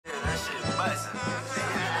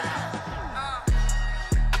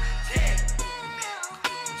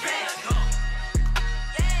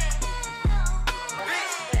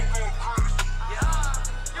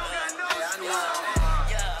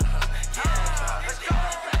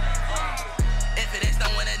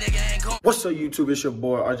What's up, YouTube? It's your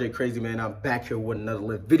boy RJ Crazy, man. I'm back here with another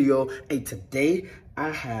lit video. Hey, today I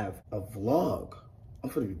have a vlog. I'm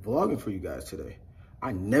gonna be vlogging for you guys today.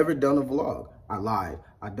 I never done a vlog. I lied.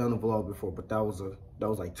 I done a vlog before, but that was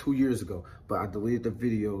like 2 years ago. But I deleted the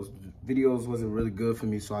videos. Videos wasn't really good for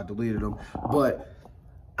me, so I deleted them. But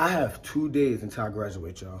I have 2 days until I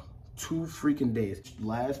graduate, y'all. 2 freaking days.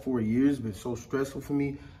 Last 4 years been so stressful for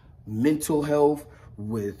me. Mental health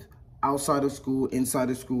with outside of school, inside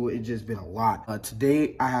of school, it just been a lot.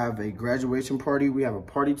 Today, I have a graduation party. We have a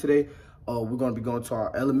party today. We're gonna be going to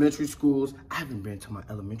our elementary schools. I haven't been to my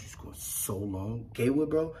elementary school in so long. Gatewood,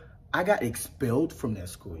 bro, I got expelled from that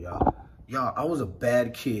school, y'all. Y'all, I was a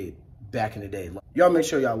bad kid back in the day. Y'all make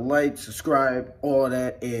sure y'all like, subscribe, all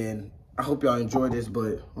that, and I hope y'all enjoy this,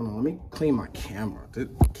 but hold on, let me clean my camera. The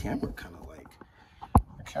camera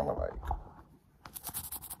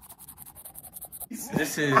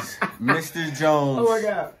This is Mr. Jones. Oh my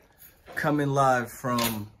God. Coming live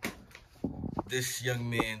from this young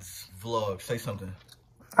man's vlog. Say something.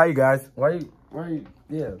 Hi, you guys. Why are you,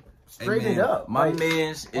 yeah. Straighten it up. My like,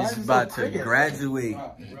 man's is about to graduate.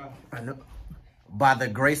 I know. By the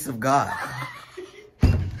grace of God.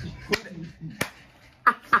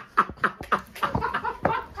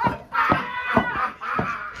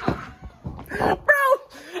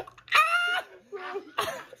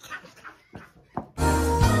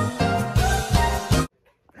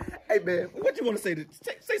 Hey man, what you want to say?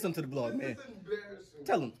 Say something to the vlog, man.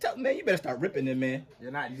 Tell him, man. You better start ripping them, man.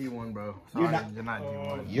 You're not D1, bro. Sorry, you're not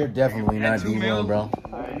D1. You're definitely not D1, bro.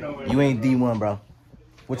 You ain't D1, bro.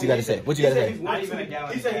 What you gotta say? What you gotta say?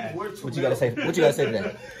 He said he's worth 2 What you gotta say? What you gotta say to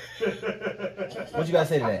that? What you gotta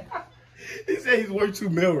say to that? He said he's worth 2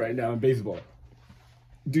 mil right now in baseball.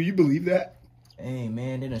 Do you believe that? Hey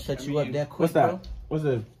man, they done shut you up that quick, What's that? bro. What's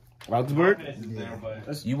it? Roxburgh?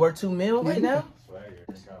 Yeah. You worth 2 mil right now?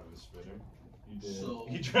 So,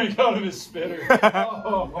 he drank out of his spitter.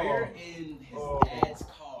 We're in his dad's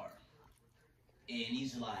car, and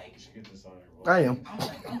he's like, I am.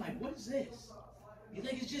 I'm like, what is this? You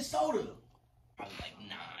think it's just soda? I was like,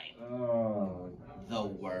 9. Oh, The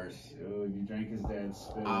worst. dude, you drank his dad's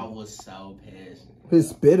spitter. I was so pissed. His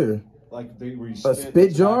spitter. Like where you A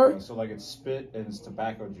spit jar? So like it's spit and it's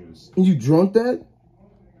tobacco juice. And you drunk that?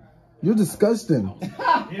 You're disgusting.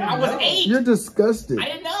 I was 8. You're disgusting. I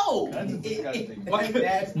didn't know. That's disgusting.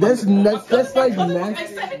 That's like I was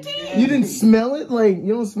nasty. like 17. You didn't smell it? Like,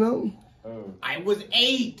 you don't smell it? Oh, I was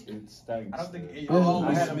 8. it stinks. I don't think 8.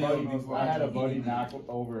 I had a buddy knock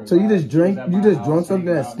over. So you just drank? You just drunk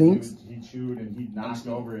something that stinks? He chewed and he knocked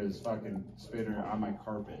over his fucking spitter on my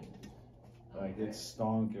carpet. Like it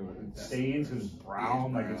stunk. It stains. It was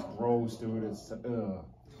brown. Like it's gross, dude. It's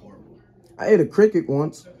horrible. I ate a cricket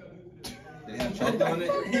once. Did it have chocolate on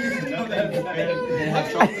it? Did it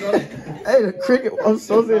have chocolate on it? I ate a cricket. I'm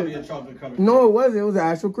so serious. No, it wasn't. It was an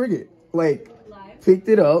actual cricket. Like, picked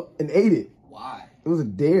it up and ate it. Why? It was a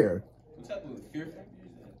dare. What's up with Fear Factor?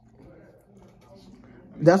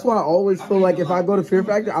 That's why I always feel like if I go to Fear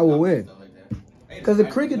Factor, I will win. Because the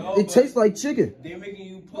cricket, it tastes like chicken. They're making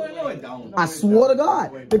you put no, it don't. I swear to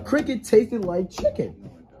God, the cricket tasted like chicken.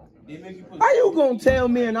 They make you put. How you gonna tell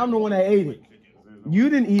me and I'm the one that ate it?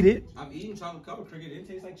 You didn't eat it. I'm eating chocolate covered cricket. It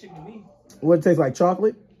tastes like chicken to me. What, it tastes like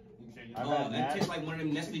chocolate? It tastes like one of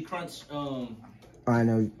them Nestle Crunch. I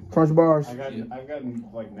know. Crunch bars. I've gotten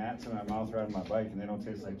like gnats in my mouth riding my bike, and they don't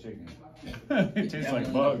taste like chicken. It tastes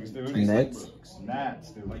like bugs, dude. Gnats?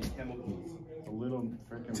 Gnats, dude. Like chemicals. A little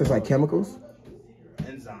freaking. Tastes like chemicals?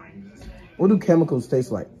 Enzymes. What do chemicals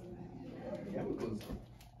taste like? Chemicals.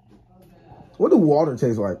 What do water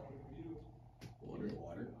taste like?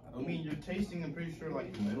 Water. I mean, you're tasting, I'm pretty sure,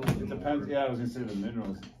 like minerals. It depends. Yeah, I was gonna say the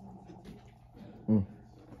minerals.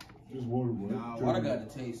 Just water. Nah, water got a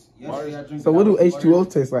taste. Yesterday I drank So what do water.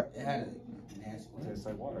 H2O taste like? It had a nasty. It tastes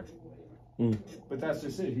like water. Mm. But that's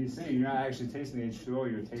just it. He's saying you're not actually tasting H2O.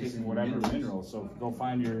 You're tasting whatever mineral. So go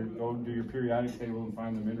do your periodic table and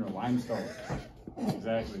find the mineral. Limestone.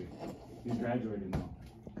 Exactly. He's graduating now.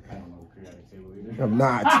 I don't know the periodic table either. I'm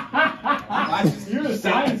not. You're the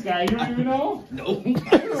science guy. You don't even know? No.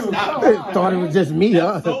 I thought it was just me,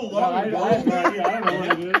 huh? So long I ago. have no idea. I don't know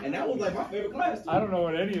what it is. And that was like my favorite class. Too. I don't know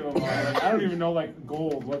what any of them are. Like, I don't even know like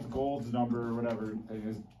gold. What's gold's number or whatever thing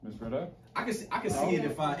is, Miss Rita? I can see it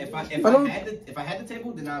if I had the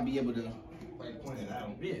table, then I'd be able to like point it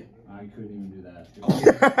out. Yeah. I couldn't even do that. Oh.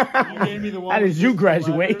 You gave me the one. How did you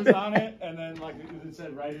graduate? Letters on it, and then like it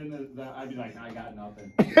said right in the I'd be like, I got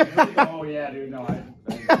nothing. Oh yeah, dude. No, I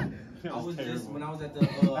was terrible. just when I was at the.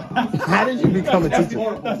 How did you become a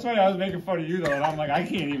teacher? That's funny. I was making fun of you though, and I'm like, I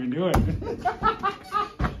can't even do it.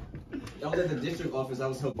 I was at the district office. I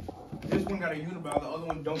was helping. This one got a unibrow, the other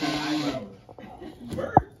one don't got an eyebrow.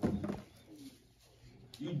 Bird.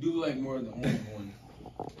 You do like more of the orange one.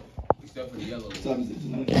 Except for the yellow.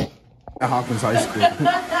 At Hopkins High School.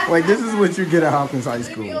 Like, this is what you get at Hopkins High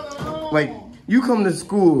School. Like, you come to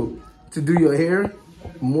school to do your hair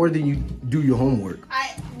more than you do your homework.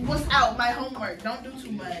 What's out? My homework. Don't do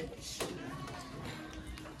too much.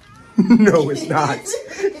 No, it's not.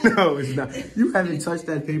 No, it's not. You haven't touched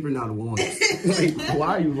that paper not once. Like,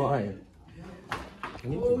 why are you lying?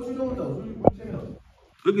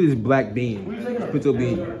 Look at this black bean. Put your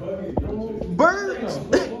bean. Birds!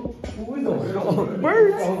 Birds!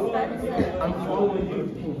 I'm following you.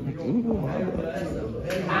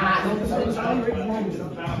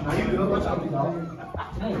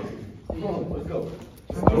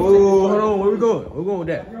 Oh, hold on. Where we going? Where we going with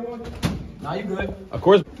that? Now you good. Of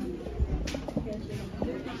course.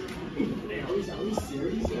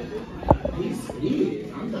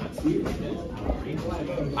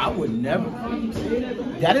 I would never.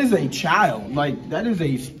 That is a child. Like, that is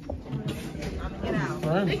a. Get out.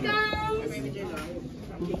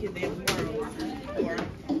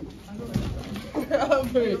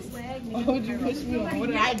 Why would you push me on? What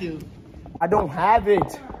did I do? I don't have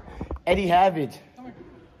it. Eddie have it.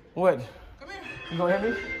 What? Come here. You gonna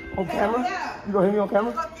hit me on camera? Yeah. You gonna hit me on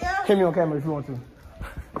camera? Up here. Hit me on camera if you want to.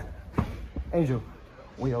 Angel,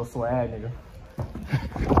 we all swag, nigga.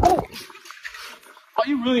 Oh,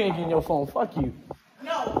 you really ain't getting your phone. Fuck you.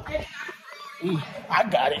 No. I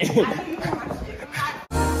got it.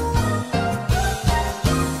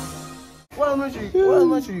 What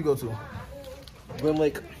elementary you go to? Glen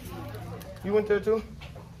Lake. You went there too?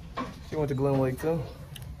 She went to Glen Lake too.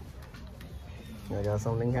 I got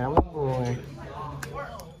something in common, boy.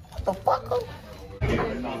 What the fuck?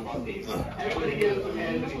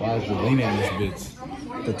 Why is the lean on this bitch?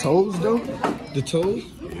 The toes, though? The toes?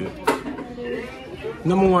 Yeah.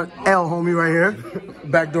 Number one, L, homie, right here.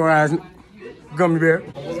 Backdoor eyes, gummy bear.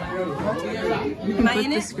 Am I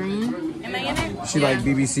in it? Am I in it? She like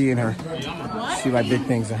BBC in her. She like big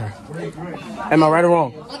things in her. Am I right or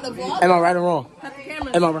wrong? On the vlog? Am I right or wrong? Cut the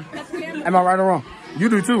camera. Am I right? Cut the camera. Am I right or wrong? You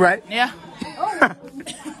do too, right? Yeah.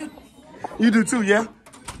 You do too, yeah?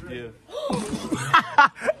 Yeah.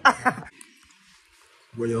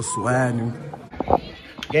 Where your swag, dude?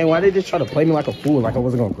 Gang, why they just try to play me like a fool, like I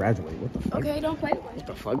wasn't gonna graduate? What the fuck? Okay, don't play. What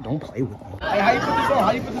the fuck? Don't play with me. Hey, how you put this on?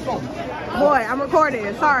 How you put this on? Boy, I'm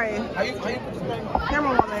recording. Sorry. How you put this on?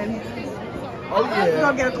 Camera woman. Oh You yeah.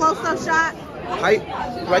 gonna get a close-up shot? Right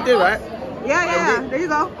there, right? Yeah. There you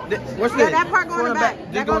go. What's Yeah, this? that part going in the back.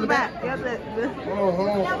 That goes in the back. Yep.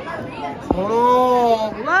 Hold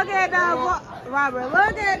on. Look at the boy, Robert.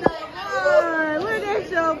 Look at the boy. Look at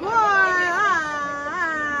your boy.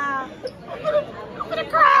 Look at the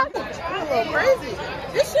crowd. You look crazy.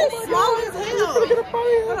 This shit's small as hell.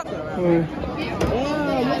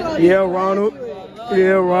 Yeah, Ronald.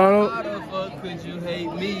 Yeah, Ronald. How the fuck could you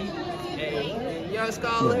hate me? Hey, young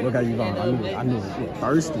scholar. Look how you going. I knew it.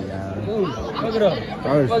 Thirsty, guys. Look it up.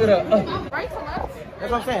 Thirsty. Look it up. Right to left?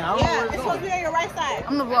 That's what I'm saying. I don't know Yeah, where it's it's supposed to going. be on your right side.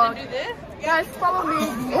 I'm the vlog. Do this? Guys, follow me.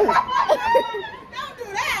 Don't do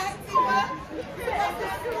that.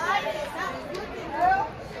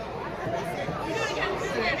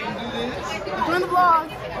 Doing the vlog.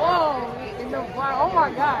 Oh, in the vlog. Oh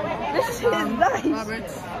my god. This shit is nice.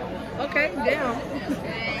 Roberts. Okay, damn.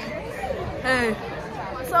 Hey.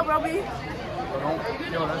 What's up, Robbie?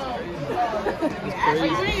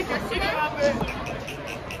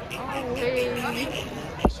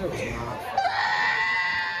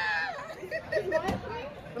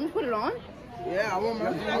 Let me put it on. Yeah, I want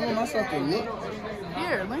myself to look.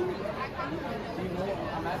 Here, man.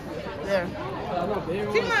 There.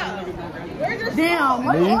 Damn,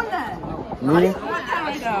 what's Me? on that? Me? What's that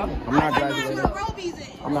right now? I'm not graduating.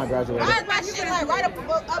 I'm not graduating. I like my shit like right up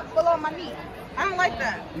below my knee. I don't like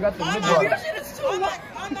that. You got the mid Your bar. shit is too long.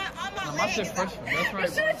 I'm not My shit freshman. That's right.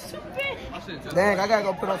 Your shit is too big. My shit just. Dang, I gotta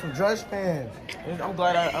go put on some dress pants. I'm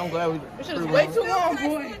glad we. Your shit is way too long,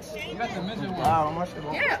 boy. You got the midget one. Wow, my shit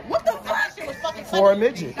long. Yeah, what the fuck? That shit was fucking For a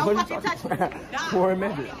midget. Don't What are you fucking touch talking me. about? For a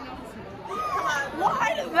midget. What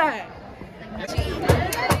height is that?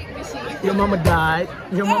 Your mama died.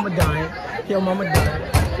 Your mama died. Your mama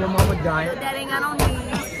died. Your mama died. That ain't got no knees.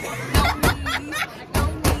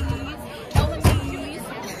 No knees.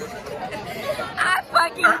 I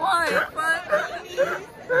fucking won.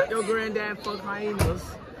 Fuck. Your granddad fuck hyenas.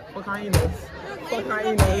 Fuck hyenas. Fuck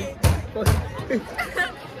hyenas. Fuck. You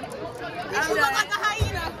look like a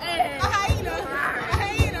hyena. A hyena. A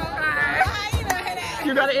hyena. A hyena. Head ass.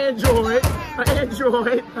 You got an Android. An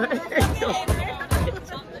Android. An Android.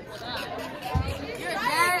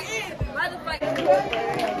 Oh,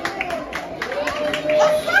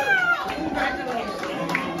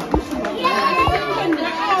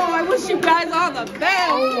 I wish you guys all the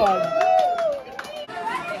best.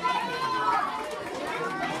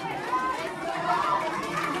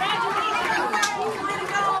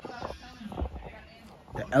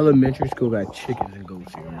 The elementary school got chickens and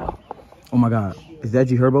goats here now. Oh my God, is that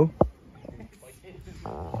G Herbo?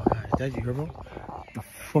 Oh my God, is that G Herbo? The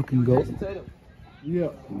fucking goat. Yeah.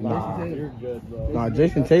 Nah. You're good, bro. Nah,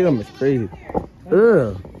 Jason Tatum is crazy.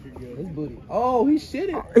 Ugh. His booty. Oh, he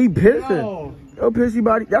shitted. He pissing. Yo. Yo, pissy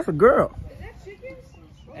body. That's a girl.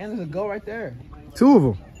 And there's a goat right there. Two of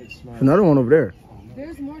them. There's another one over there.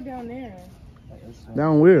 There's more down there.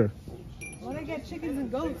 Down where? Well, they got chickens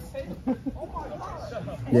and goats.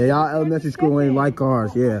 Yeah, y'all elementary school ain't like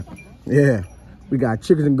ours. Yeah. Yeah. We got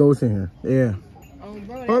chickens and goats in here. Yeah.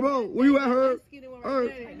 Bro, Herbo, where you at, Herb?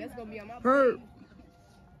 Herb. That's gonna be on my Herb.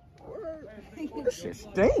 This shit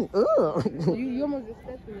stink. Ugh. You almost just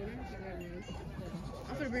stepped through it.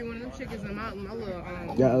 I'm gonna bring one of them chickens in my little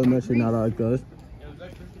Yeah, elementary not like us.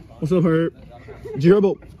 What's up, Herb? G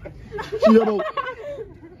Herbo. G Herbo.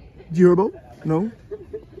 G Herbo? No.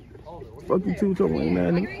 Fuck you too, talking like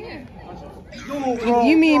man.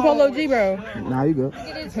 You mean Polo G, bro? Nah, you good.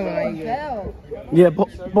 Yeah,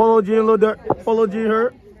 Polo G and Lil Dirt. Polo G and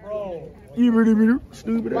Herb. You really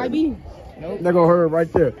stupid. Might be. Nope. That go Herb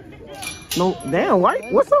right there. No, damn, white.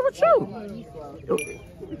 What's up with you?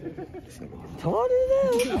 Polo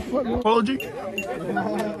G.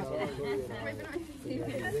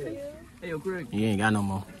 Hey, yo, Greg. He ain't got no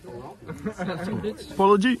more.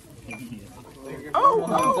 Polo G. Oh.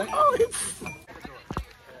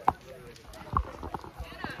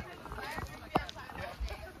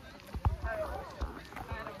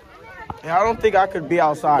 Yeah, I don't think I could be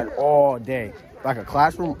outside all day. Like a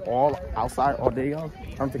classroom all outside all day, y'all.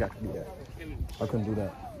 I don't think I could do that. I couldn't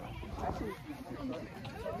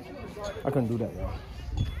do that. Y'all.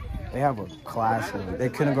 They have a classroom. Their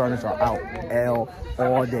kindergartners are out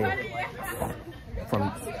all day.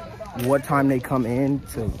 From what time they come in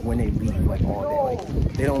to when they leave, like all day.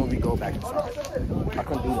 Like they don't really go back inside. I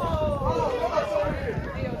couldn't do that.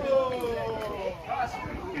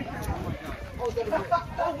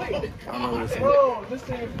 I don't know what it's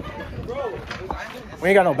saying. We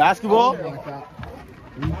ain't got no basketball?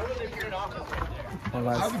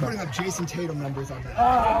 I'll be putting up Jason Tatum numbers on that.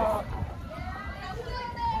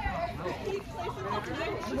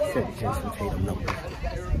 Said Jason Tatum numbers.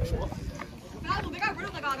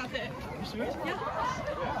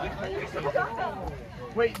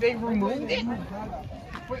 Wait, they removed it?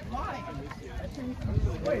 Wait, why?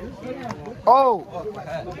 Oh!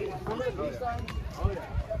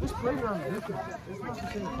 This playground is different. It's not the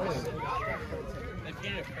same place.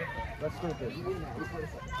 That's stupid.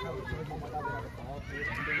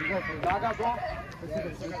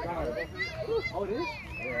 Oh, it is?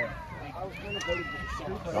 Yeah.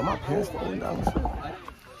 Oh, my pants falling down.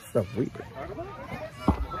 Stuff weak.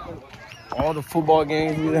 All the football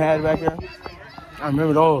games we had back there. I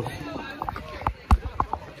remember those.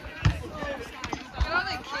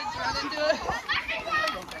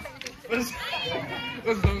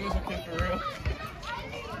 Let's go with some kids for real.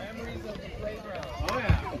 Oh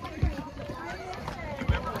yeah.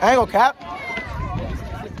 I ain't gonna cap.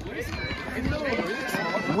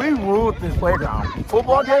 We ruled this playground.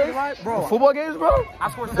 Football games, bro. Football games, bro.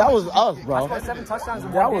 That was us, bro. I scored 7 touchdowns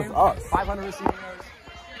in one That game. was us. 500 receiving yards.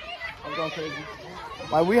 I'm going crazy.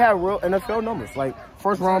 Like we had real NFL numbers, like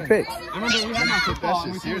first round picks. I remember we had to take that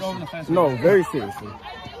shit seriously. No, very seriously.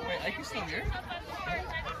 Wait, Ike still here?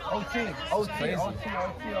 OT.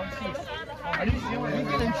 I didn't see we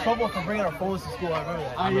get in trouble for bringing our phones to school. I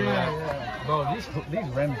remember that. Yeah. Bro, these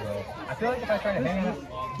rims, bro. I feel like if I try to hang them,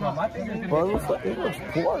 bro, my finger's gonna Bro, it looks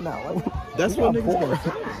poor now. Like, that's what niggas poor.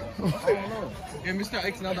 Yeah, Mr.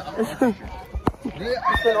 Ike's now the They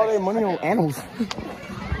spend all their money on animals.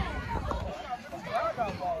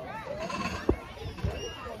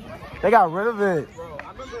 They got rid of it.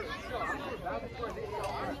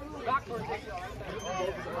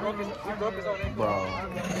 Bro.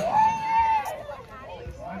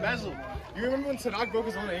 Basil, you remember when Sadak broke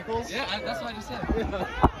his own ankles? Yeah, that's what I just said.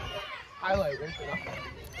 Highlight right there.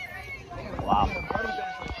 Wow.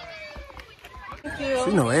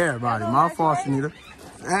 She know everybody. My fault, Shanita.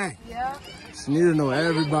 Dang. Yeah. Shanita know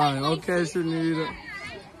everybody. Okay, Shanita.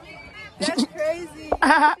 That's crazy.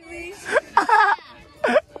 My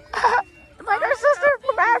dear sister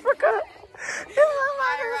from Africa.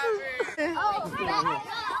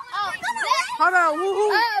 Hold on,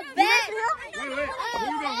 woo-hoo. Where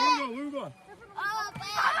we going?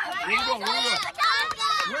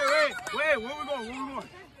 Wait, where we going? Where we going?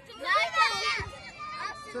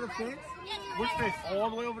 To the fence? Which fence? All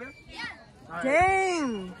the way over there? Right.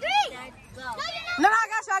 Dang. No,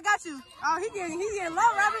 I got you. Oh, he getting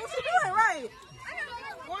low, Robert. What you doing? Right.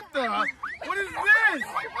 What the? What is this? Where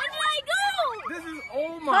did I go? This is,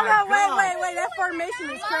 oh my God. Hold on, wait. That formation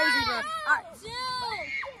is crazy, bro. All right. 2,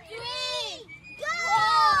 3, go!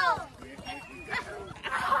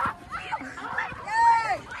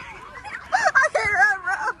 I can't run,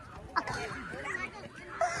 bro.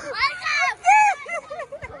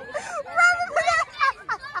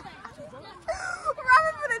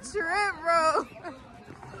 Robert for the trip, bro.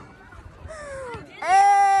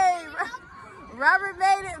 Hey, Robert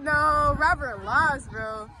made it. No, Robert lost,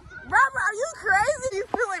 bro. Robert, are you crazy? You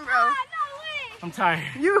feeling, bro? I'm tired.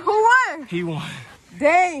 Who won? He won.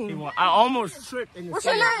 Dang. He won. I almost tripped in the What's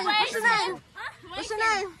your name? What's your name? What's your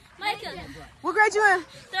name? Micah. What grade you in?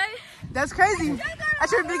 3rd. That's crazy.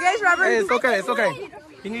 That's your big age, Robert. Hey, it's okay. It's okay.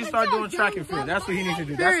 He needs to start doing track and field. That's what he needs to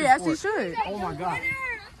do. Period. That's what he should. Oh my God.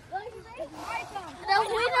 The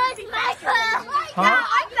winner is Micah. Huh? No,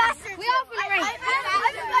 I'm faster. We all for the race.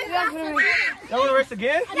 Y'all want to race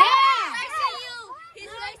again? Yeah. I see you. He's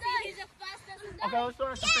racing. He's the fastest. Okay, let's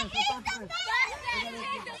start the fence.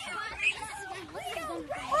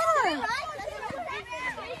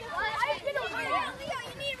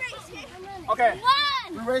 Okay.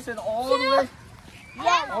 We're racing all the way.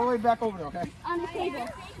 Yeah. All the way back over there, okay? On the table.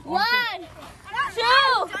 1, 2,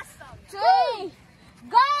 3,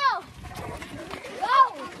 go! Go!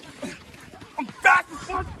 I'm fast as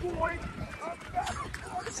fuck, boy.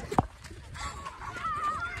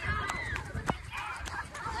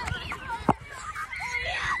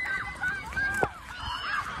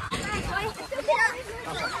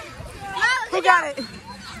 Who got it?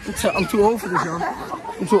 I'm too old for this, y'all.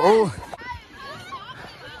 I'm too old.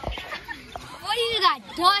 What do you got,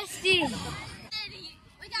 Dusty?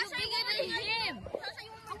 We got bigger than him.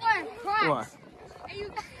 What?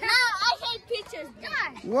 No, I hate pictures.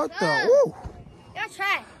 God. What the? Woo. That's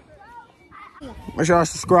right. Make sure y'all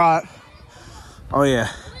subscribe. Oh yeah.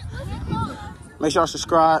 Make sure y'all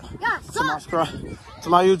subscribe to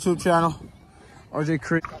my YouTube channel, RJ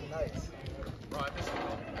Krazi.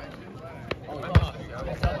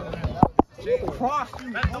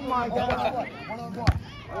 Oh my God.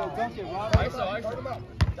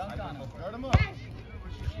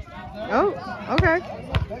 Oh, okay.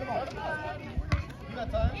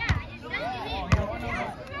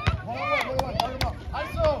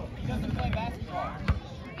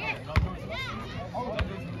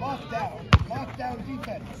 Lockdown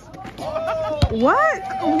defense. What?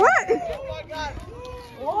 Oh my God.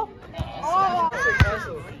 Oh.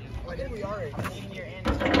 I think we are in your end.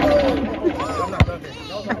 I'm not done.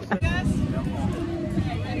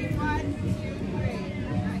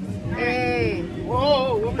 Hey.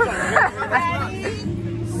 Whoa, what was that? Ready,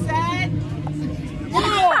 set, go.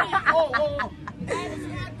 Ready,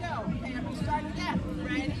 set, go. Okay, I'm starting again.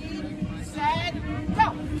 Ready, set, go.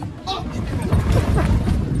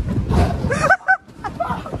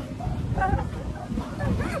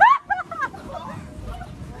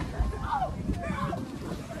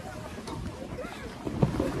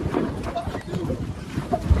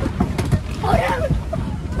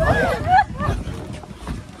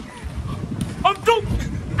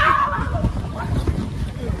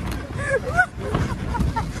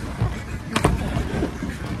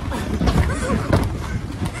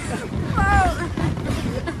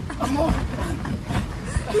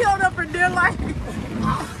 He held up for dear life.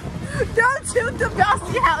 Don't tilt the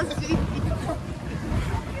bouncy house, G.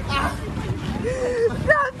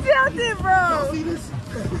 Don't tilt it, bro.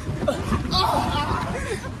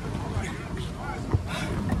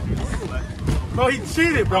 Bro, he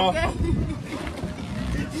cheated, bro. Okay.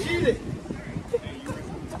 He cheated.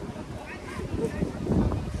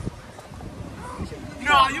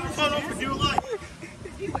 No, you was on for dear life.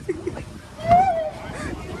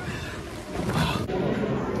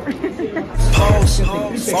 Pose,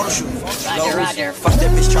 photo shoot. Roger. Fuck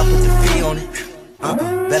that bitch, try put the fee on it.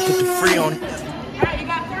 That put the free on it. Alright, you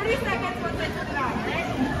got 30 seconds once I turn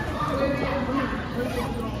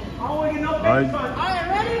it on, right? Alright,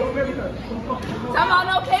 ready? Talk about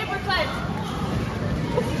no paper cuts.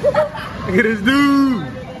 Look at this dude.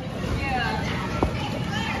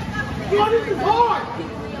 Yo, this is hard.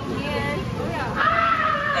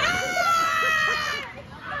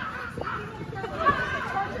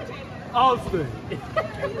 Austin.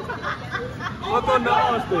 What's on the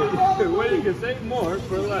Austin? Where you can save more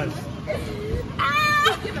for less.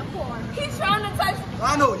 He's trying to touch.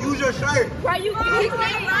 Ronald, use your shirt. Why you?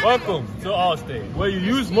 Welcome to Allstate, where you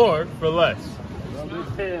use more for less.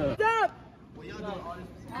 Stop.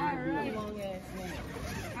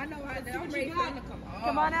 I know how to. I'm ready for him to come on.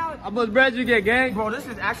 Come on out. How much bread you get, gang? Bro, this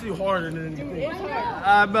is actually harder than you think.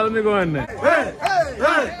 Alright, let me go in there. Hey, hey,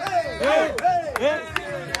 hey, hey, hey,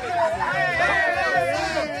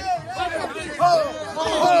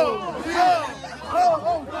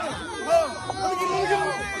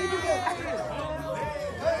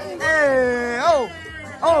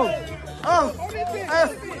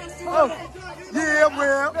 yeah,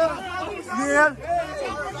 well, yeah.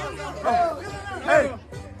 Hey.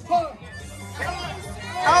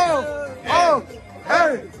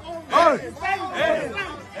 Hey.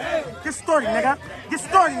 Get started, nigga. Get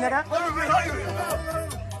started, nigga.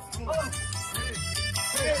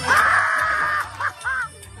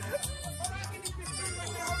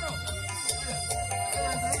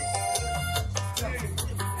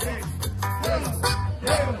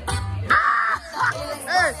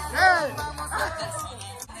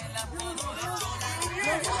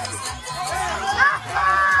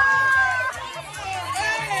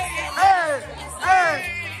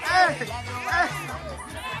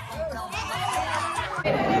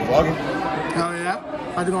 Vlogging? Hell yeah.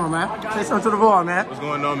 How's it going, man? Say something to the vlog, man. What's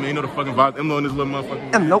going on, man? You know the fucking vibe. I'm on this little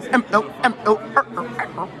motherfucker. M-no. I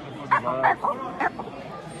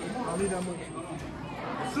need that much.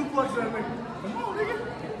 Suplex that nigga. Come on, nigga.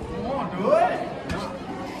 Come on, do it.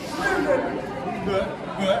 Good.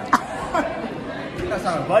 That's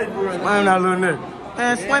not a bite for real. I'm not little nigga.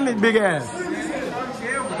 Man, slam his big ass.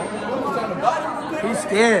 He's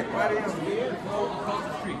scared.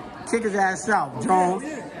 Kick his ass out, Jones.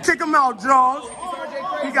 Kick him out, Jones.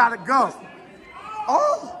 He gotta go.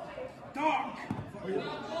 Oh!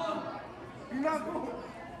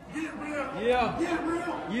 Yeah.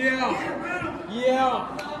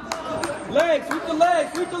 Legs, sweep the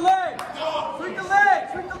legs.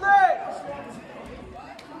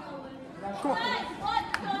 Come on.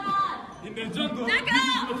 In the jungle. Knock it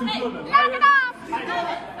off.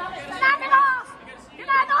 You're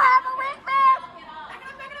not gonna have a weak man.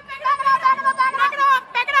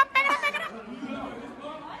 Back it up.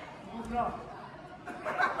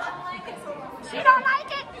 She don't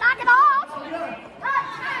like it. Knock it off.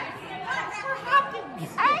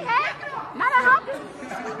 Hey, not a humpy. Ooh,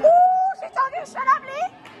 she talking. Shut up, Lee.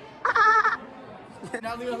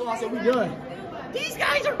 Now leave us alone. I said we done. These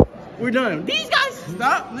guys are. We're done. These guys.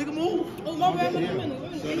 Stop, nigga, move. Oh, my bad.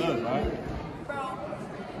 Shut up, right?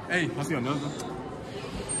 Hey, I see another one.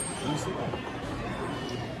 Let me see.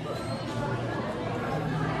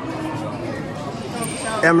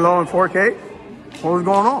 M-Lo in 4K? What was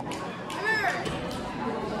going on?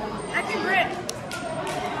 I can grip.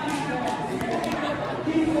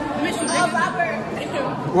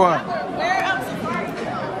 What? Where else?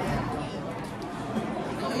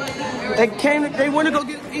 They went to go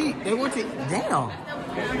eat. They went to damn.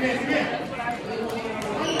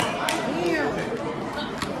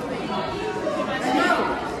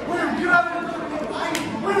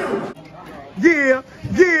 Yeah.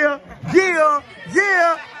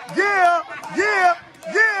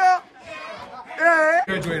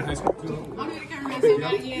 Graduated high school.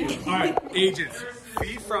 All right, agents,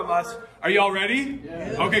 feet from us. Are y'all ready?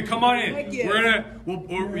 Yeah. Okay, come on in.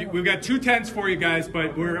 We've got 2 tents for you guys,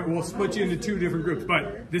 but we'll split you into 2 different groups.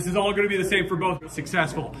 But this is all going to be the same for both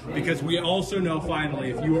successful, because we also know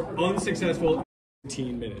finally if you are unsuccessful,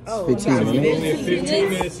 15 minutes. Oh, 15 minutes. You only have 15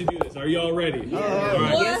 minutes to do this. Are y'all ready? All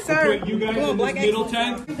right. Yes, sir. You guys in this middle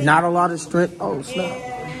tent. Not a lot of strength. Oh, snap.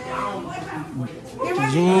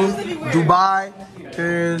 Eugene, Dubai,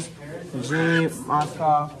 Paris, Eugene,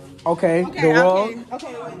 Moscow. Okay, the world.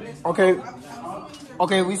 Okay.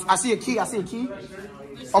 I see a key.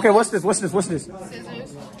 Okay, what's this? Scissors.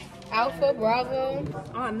 Alpha, Bravo.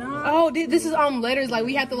 Oh no. Oh, this is letters. Like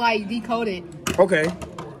we have to like decode it. Okay.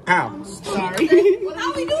 How? Sorry. Well,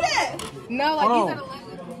 how we do that? No, like these are the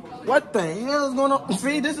letters. What the hell is going on?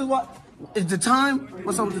 See, this is what is the time.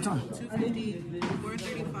 What's up with the time? 2:50,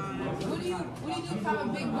 4:35. What do you do if I'm a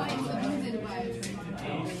big button?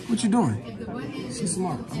 What you doing? If the button She's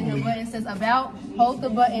smart. and the button says about, hold the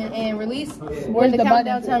button and release. Where's the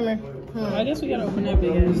countdown timer? I guess we gotta open that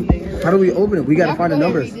big ass thing. How do we open it? We gotta find the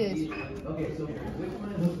numbers.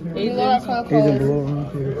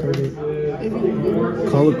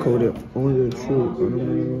 Color coded. Only the truth.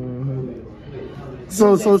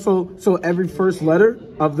 So every first letter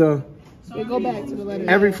of the. So go back to the letter.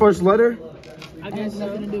 Every first letter. I guess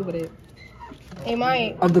nothing to do with it. It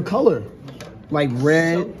might. Of the color, like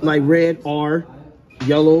red R,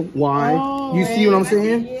 yellow Y. Oh, you see what I'm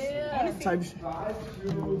saying? Yeah. Type shit.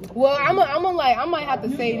 Well, I might have to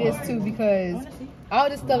say this too because All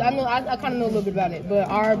this stuff, I know. I kind of know a little bit about it, but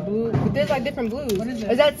our blue, but there's like different blues. What is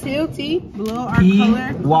it? Is that teal? T? Blue, our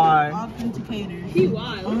color. Y. Authenticator.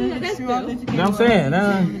 P-Y. That's You know what I'm saying?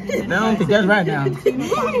 I don't think that's right now.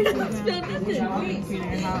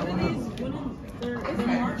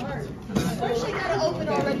 First, she gotta open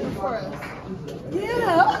already for us.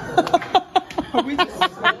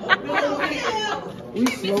 We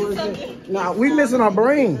slow as shit. Nah, we missing our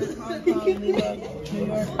brain.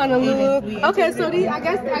 Honolulu. Okay, so these, I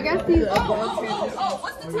guess these. Oh,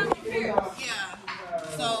 what's the time of year? Yeah.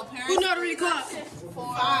 So who know to read clock? 5.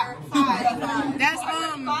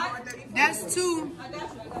 That's 2.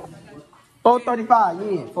 4:35.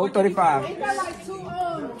 Yeah, 4:35. Ain't that like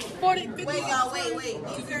 40? Wait, y'all, wait.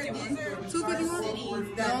 These are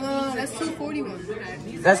 251? No, that's 241.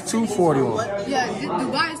 That's 241. Yeah,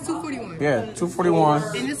 Dubai is 241. Yeah, 241.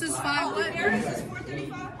 And this is 5 what? Paris is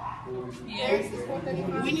 435. Yes.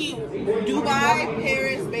 We need Dubai,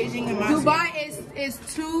 Paris, Beijing, and Moscow. Dubai is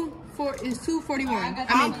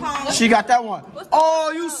 241. She got that one.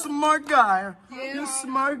 Oh, you smart guy. You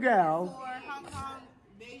smart gal. Hong Kong,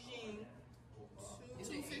 Beijing,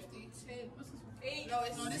 250.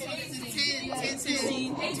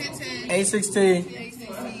 816. 816.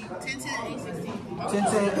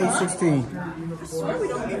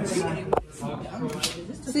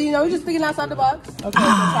 See, you know, we're just thinking outside the box. Okay, so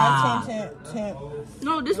try 10.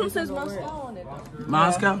 No, this one says Moscow on it.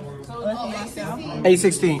 Moscow?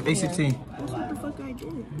 816. 816. What the fuck I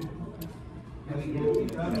did?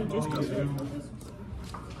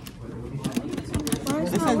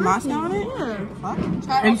 It says Moscow on it?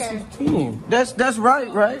 Try, okay. 816. That's right?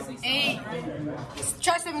 8.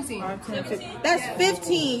 Try 17. That's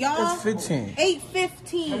 15, y'all. That's 15.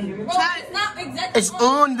 8:15. Bro, it's not exactly. It's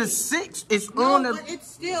on the 6th. It's on the. But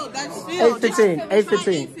it's still, that's still. 8:15.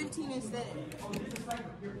 8:15. 8:15 instead.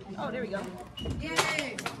 Oh, there we go.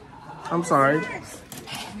 Yay. I'm sorry.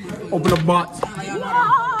 Open the box.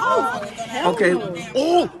 Okay.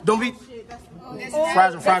 Oh, don't be.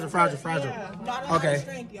 Fragile.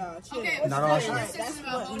 Okay. Not all strength.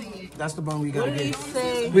 That's the bone we gotta get.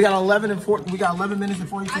 We got 11 minutes and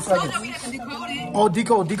 42 seconds. Oh,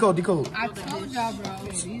 decode. I told y'all, bro.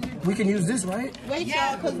 We can use this, right? Wait,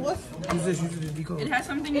 y'all, because what's. Use this decode. It has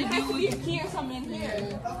something to do with here, something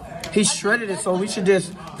here. He shredded it, so we should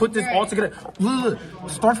just put this all together. Look,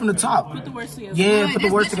 start from the top. Put the words together. Yeah, put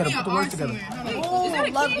the words together. Put the words together. Oh, I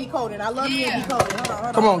love decoding. I love you decoding. Hold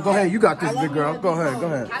on. Come on, go ahead. You got this, big girl. Go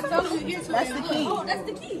ahead. I told you here too. That's the key. Oh, that's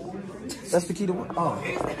the key. That's the key to what? Oh.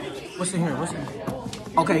 What's in here?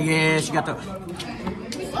 Okay, yeah, she got the.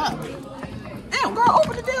 Damn, girl,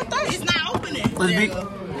 open the damn thing. It's not opening.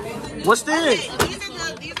 What's this?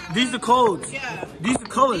 These are the codes. Yeah. These are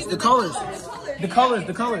colors. The colors. Like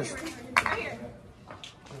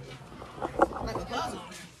a puzzle.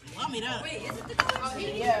 Want me that? Wait, is it the color?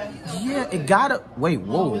 Yeah, it gotta. Wait,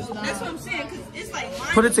 whoa. That's what I'm saying, because it's like.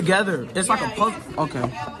 Put it together. It's like a puzzle. Okay. We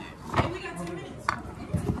got 10 minutes.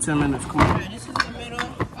 10 minutes. Come on. This is the middle.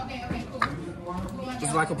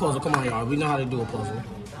 It's like a puzzle. Come on, y'all. We know how to do a puzzle.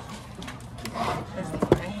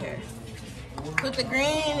 Right here. Put the green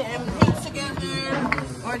and pink together,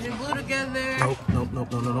 orange and blue together. Nope.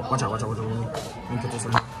 Watch out. Let me put this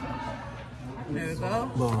in. There we go.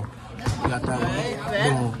 Boom. We got that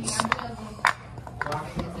one. Boom.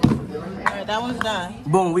 Alright, that one's done.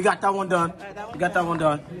 Boom. We got that one done.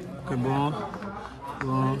 Okay, boom.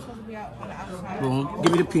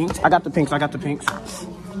 Give me the pinks. I got the pinks. Give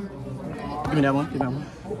me that one.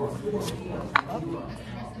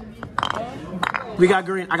 We got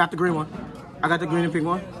green. I got the green one. I got the green and pink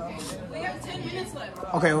one. We have 10 minutes left.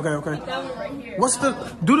 Okay. That one right here. What's the?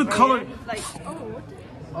 Do the color.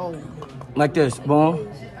 Like this. Boom.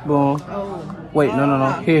 Wait,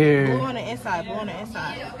 no. Here. Blue on the inside.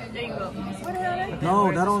 There you go.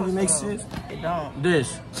 No, that don't even make sense. It don't.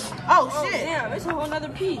 This. Oh, shit. Damn, it's a whole nother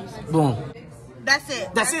piece. Boom. That's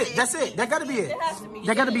it. That's it. That gotta be it.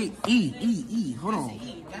 That gotta be E. Hold on.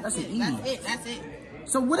 That's an E. That's it.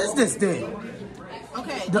 So what is this then?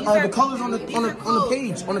 Okay. The colors on the page.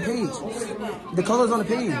 The colors on the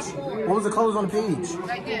page. What was the colors on the page?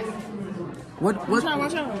 Like this. What? Watch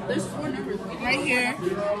out. There's 4 numbers. Right here.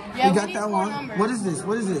 Yeah, you got that one. What is this?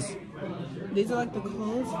 These are like the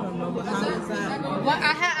codes from them, but how is that? Well,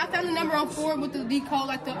 I found the number on 4 with the decode,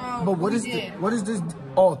 like the But what is this?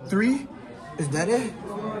 Oh, 3? Is that it?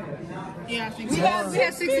 Yeah, I think so. We have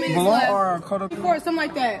 6 minutes Below left. or code 4, something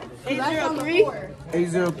like that. 803.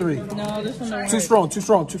 803. No, this one. Too strong. Not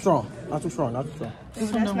too strong.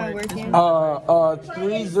 This one don't work. 30.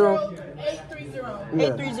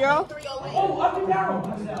 830. Oh, up and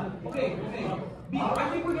down. Okay. I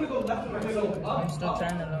think we're gonna go left and right. I'm still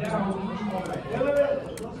trying to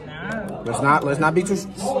Let's not be too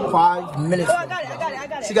 5 minutes. Oh, I got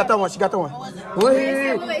it. She got that one.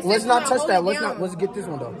 Wait. Let's not touch that. Let's get this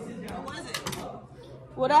one though.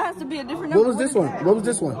 Well, that has to be a different number. What was this one?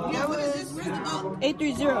 Yeah, what is this?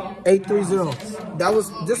 830.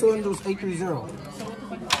 830. This one was 830.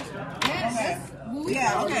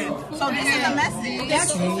 Yeah, okay. So this is a message.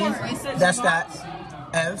 That's that.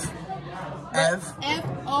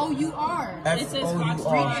 F-O-U-R. It says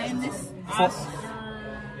Foxtrot in this.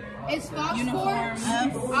 It's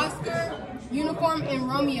Foxtrot, Oscar, Uniform, and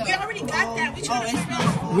Romeo. We already got that.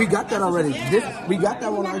 We got that already. We got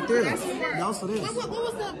that one right there. Y'all for this. What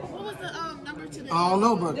was the number to the? I don't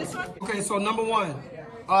know, but okay. So number 1,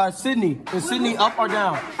 Sydney. Is Sydney up or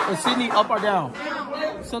down?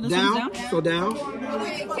 So this Down. one's down? So down.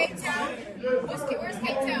 Okay, Cape Town. Where's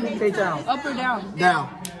Cape Town? Cape Town. Up or down? Down.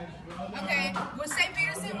 Okay. What's St.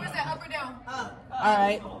 Peterson? Where's that? Up or down? All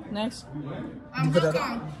right. Next. Hong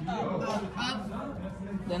Kong. Up.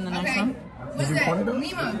 Then the next Okay. one. What's that?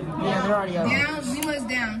 Lima. Yeah, they're already up. Down. Lima's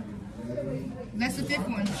down. That's the 5th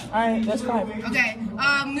one. All right, that's 5. Okay.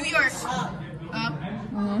 New York. Up.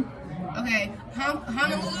 Okay.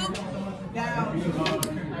 Honolulu. Down.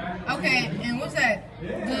 Okay. And what's that?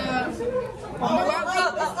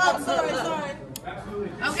 Sorry.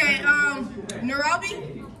 Okay. Nairobi.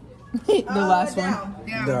 The last one.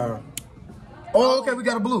 Down. Oh, okay. We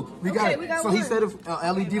got a blue. We got it. So he said if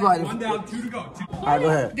LED light. 1 down, 2 to go. All right, go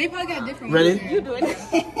ahead. They probably got different Ready? ones. You doing it?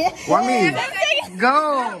 What I mean?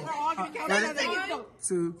 Go. Ready?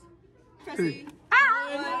 2, 3.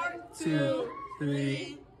 1, 2,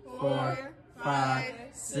 3, 4, 5,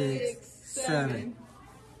 6, 7.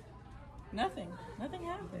 Nothing happened.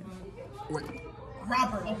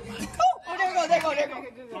 Robert. Oh, there go.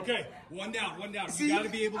 Okay, 1 down. You gotta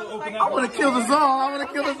be able to open I up. want to kill this all.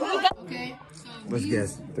 Okay. So Let's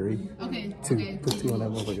guess. 3, Okay. 2. Okay. Put 2 on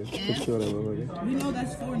that motherfucker. We know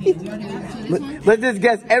that's 4 names. Let's just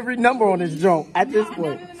guess every number on this joint at this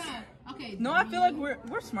point. Okay. No, I feel like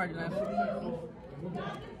we're smart enough.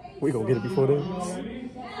 We gonna get it before then.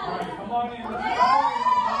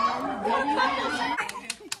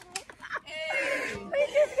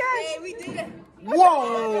 Hey, we did it.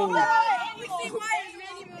 Whoa! We see wires,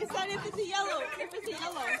 man. It's not if it's a yellow.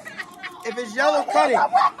 If it's yellow, cut it. I'm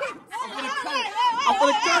gonna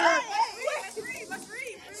cut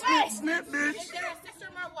it. Snip, bitch. If there are 6 or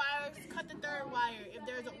more wires, cut the 3rd wire. If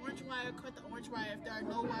there's an orange wire, cut the orange wire. If there are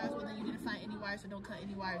no wires, well then you didn't find any wires, so don't cut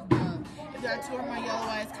any wires. If there are 2 or more yellow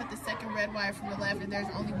wires, cut the 2nd red wire from the left. If there's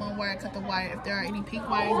only 1 wire, cut the wire. If there are any pink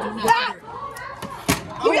wires, do not cut it.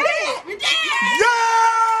 We did it! We did it!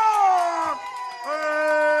 Yeah!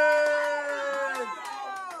 Hey!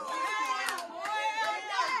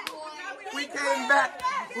 We came back.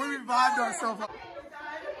 We revived ourselves.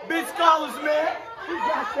 Big scholars, man. We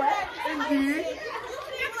got that. Indeed.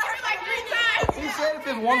 He said if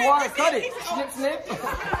there's 1 wire, cut it. Snip.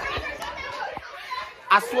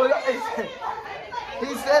 I swear to God.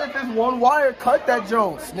 He said if there's 1 wire, cut that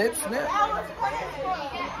joint. Snip.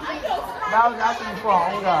 That was actually wrong.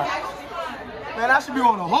 Oh, God. Man, I should be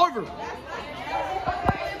on a Harvard.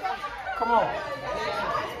 Come on.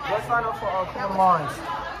 Let's sign up for criminal minds.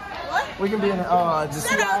 What? We can be in the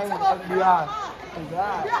CIA and FBI. Oh,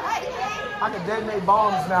 God. I can detonate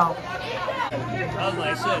bombs now. I was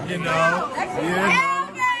like, shit, you know.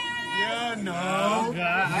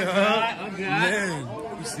 Man,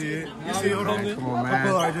 you see it. You see it, homie? Come on,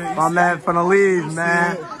 man. My man finna leave,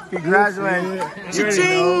 man. He graduated.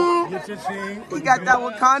 Cha-ching! He got that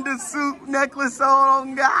Wakanda suit necklace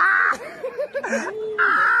on, God.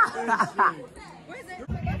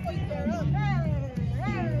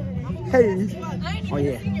 Hey. Oh,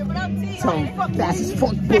 yeah. Some fast as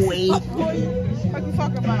fuck, boy. What you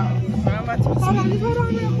talking about? Hold on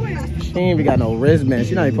real quick. She ain't even got no wristband.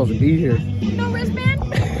 She's not even supposed to be here. No wristband?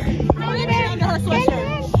 Under her sweatshirt.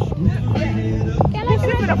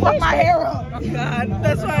 She's gonna fuck my hair up. Oh, God.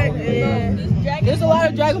 That's right. Yeah. There's a lot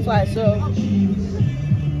of dragonflies, so.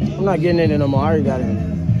 I'm not getting in it no more. I already got it.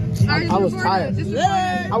 I was tired.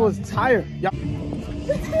 I was tired.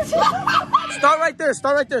 Start right there.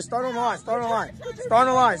 Start on the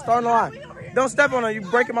line. Don't step on her. You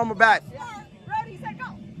breaking mama back. Ready, set, go.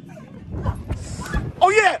 Oh,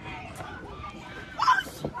 yeah.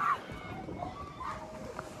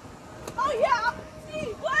 Oh, yeah. See,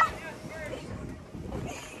 what?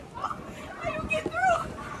 How you get through?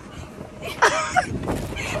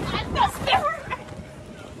 That's different.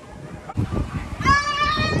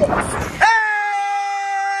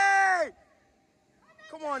 Hey!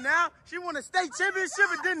 Come on now. She won a state championship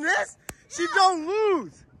and did this. She don't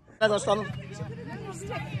lose. Not gonna start them?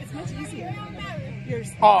 It's much easier.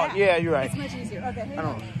 Oh, yeah, you're right. It's much easier. Okay. I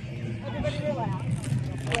don't know. Everybody relax.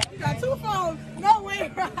 Got 2 phones. No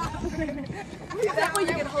way, Rob. That way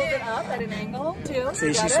you can hold it up at an angle, too.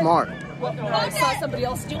 See, she's smart. Well, no, I saw somebody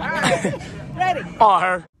else do it. Ready? Oh,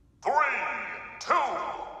 her. 3, 2,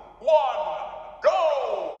 1,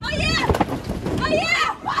 go! Oh, yeah! Oh,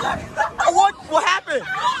 yeah! What happened?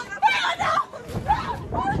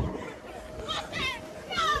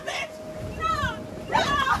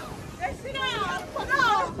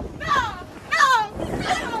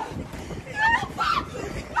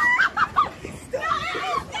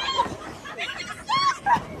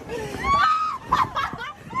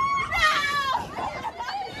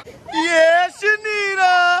 Yeah,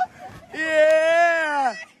 Shanita!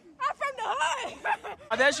 Yeah! I'm from the hood!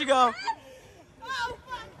 Oh, there she go. Oh,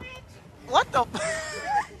 fuck, bitch! What the?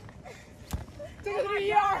 To the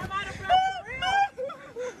yard!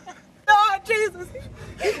 Oh, Jesus!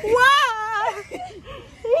 Why?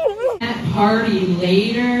 That party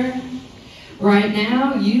later. Right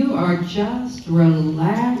now, you are just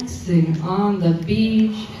relaxing on the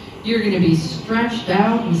beach. You're going to be stretched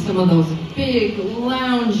out in some of those big,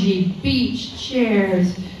 loungy beach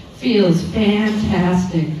chairs. Feels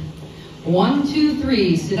fantastic. 1, 2,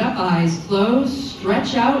 3. Sit up, eyes closed.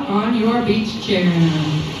 Stretch out on your beach chair.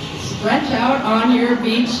 Stretch out on your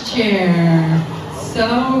beach chair.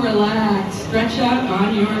 So relaxed. Stretch out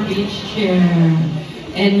on your beach chair.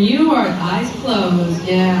 And you are, eyes closed,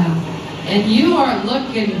 yeah. And you are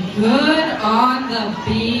looking good on the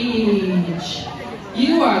beach.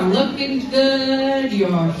 You are looking good.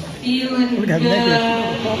 You're feeling good.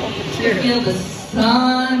 You feel the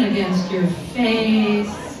sun against your face.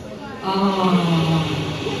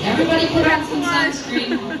 Oh. Everybody put on some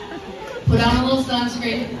sunscreen. Put on a little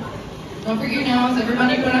sunscreen. Don't forget your nose.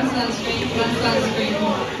 Everybody put on sunscreen. Put on sunscreen.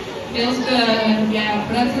 Feels good. Yeah,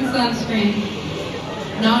 put on some sunscreen.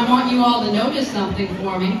 Now I want you all to notice something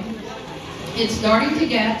for me. It's starting to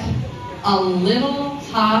get a little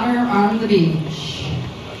hotter on the beach.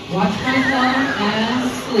 Watch my thumb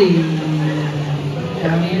and sleep.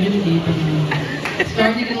 Down even deeper. It's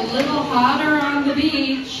starting to get a little hotter on the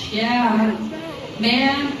beach. Yeah.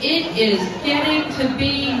 Man, it is getting to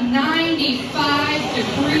be 95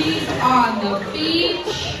 degrees on the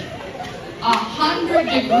beach. 100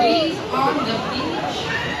 degrees on the beach.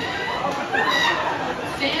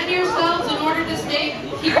 Fan yourselves in order to keep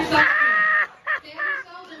yourself cool. Fan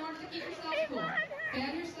yourselves in order to keep yourself cool.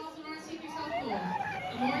 Fan yourselves in order to keep yourself cool.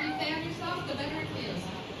 The more you fan yourself, the better it feels.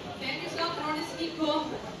 Fan yourself in order to keep cool.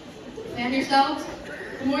 Fan yourselves.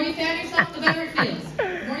 The more you fan yourself, the better it feels.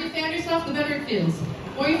 The more you fan yourself, the better it feels. The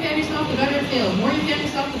more you fan yourself, the better it feels. The more you fan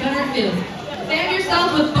yourself, the better it feels. Fan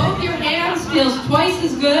yourself with both your hands feels twice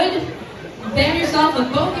as good. Fan yourself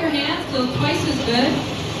with both your hands feels twice as good.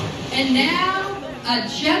 And now, a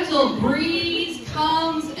gentle breeze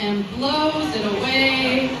comes and blows it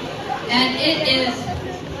away, and it is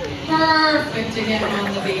perfect to get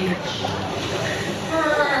on the beach.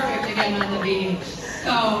 Perfect to get on the beach.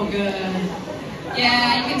 So good.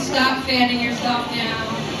 Yeah, you can stop fanning yourself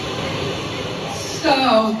now.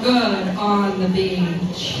 So good on the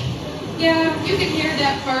beach. Yeah, you can hear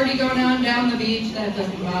that party going on down the beach. That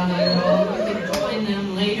doesn't bother you at all. You can join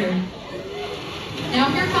them later. Now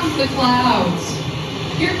here comes the clouds.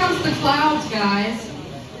 Here comes the clouds, guys.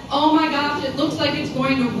 Oh my gosh, it looks like it's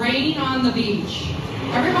going to rain on the beach.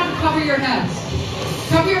 Everyone cover your heads.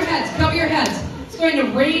 Cover your heads, cover your heads. It's going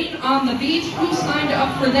to rain on the beach. Who signed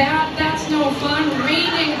up for that? That's no fun.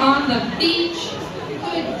 Raining on the beach.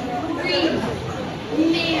 Good grief.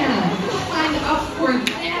 Man, who signed up for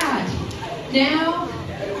that? Now,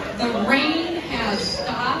 the rain has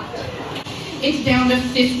stopped. It's down to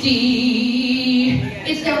 50.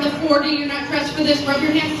 It's down to 40. You're not dressed for this. Rub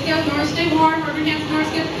your hands together. Nora, stay warm. Rub your hands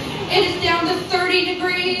together. It is down to 30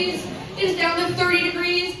 degrees. It is down to 30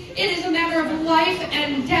 degrees. It is a matter of life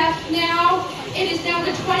and death now. It is down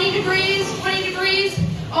to 20 degrees. 20 degrees.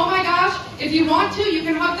 Oh my gosh. If you want to, you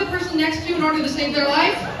can hug the person next to you in order to save their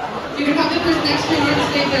life. You can hug the person next to you in order to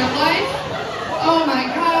save their life. Oh my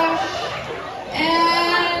gosh.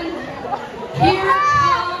 And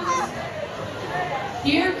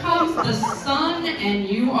here comes the sun, and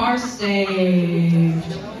you are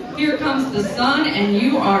saved. Here comes the sun, and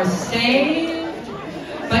you are saved.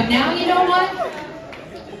 But now you know what?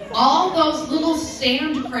 All those little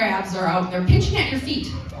sand crabs are out there pitching at your feet.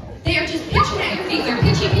 They are just pitching at your feet. They're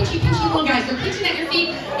pitchy little guys. They're pitching at your feet.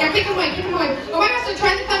 Yeah, kick them away, kick them away. Oh my gosh, they're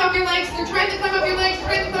trying to climb up your legs. They're trying to climb up your legs.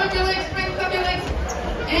 Trying to climb up your legs. Trying to climb up your legs.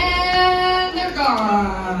 And they're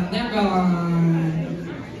gone. They're gone.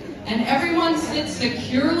 And everyone's sitting sit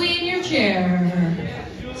securely in your chair.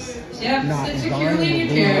 Yep, sit securely in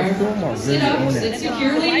your chair. Sit up, sit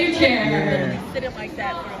securely in your chair. Sit it like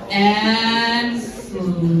that. And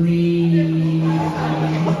sleep.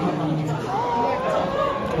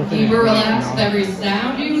 Deeper relaxed with every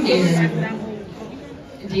sound you hear.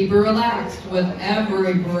 Deeper relaxed with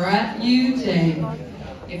every breath you take.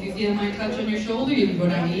 If you feel my touch on your shoulder, you can go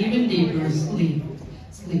down even deeper. Sleep,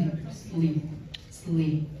 sleep, sleep,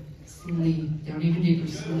 sleep, sleep. Down even deeper.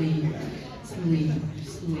 Sleep, sleep,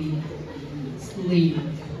 sleep, sleep,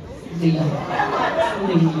 sleep, sleep.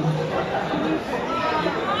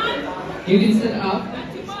 You can sit up.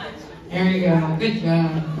 There you go. Good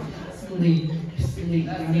job. Sleep, sleep.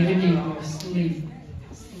 Down even deeper. Sleep,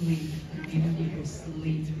 sleep. Down even deeper.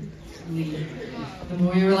 Sleep, sleep. The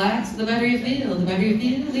more you relax, the better you feel. The better you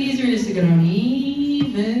feel, the easier it is to go down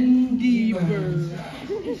even deeper.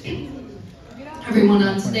 Everyone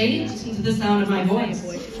on stage, listen to the sound of my voice.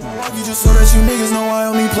 You just so that you niggas know I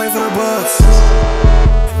only play for the bucks.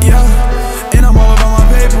 Yeah, and I'm all about my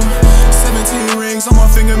paper. 17 rings on my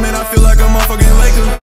finger, man, I feel like a motherfucking Laker.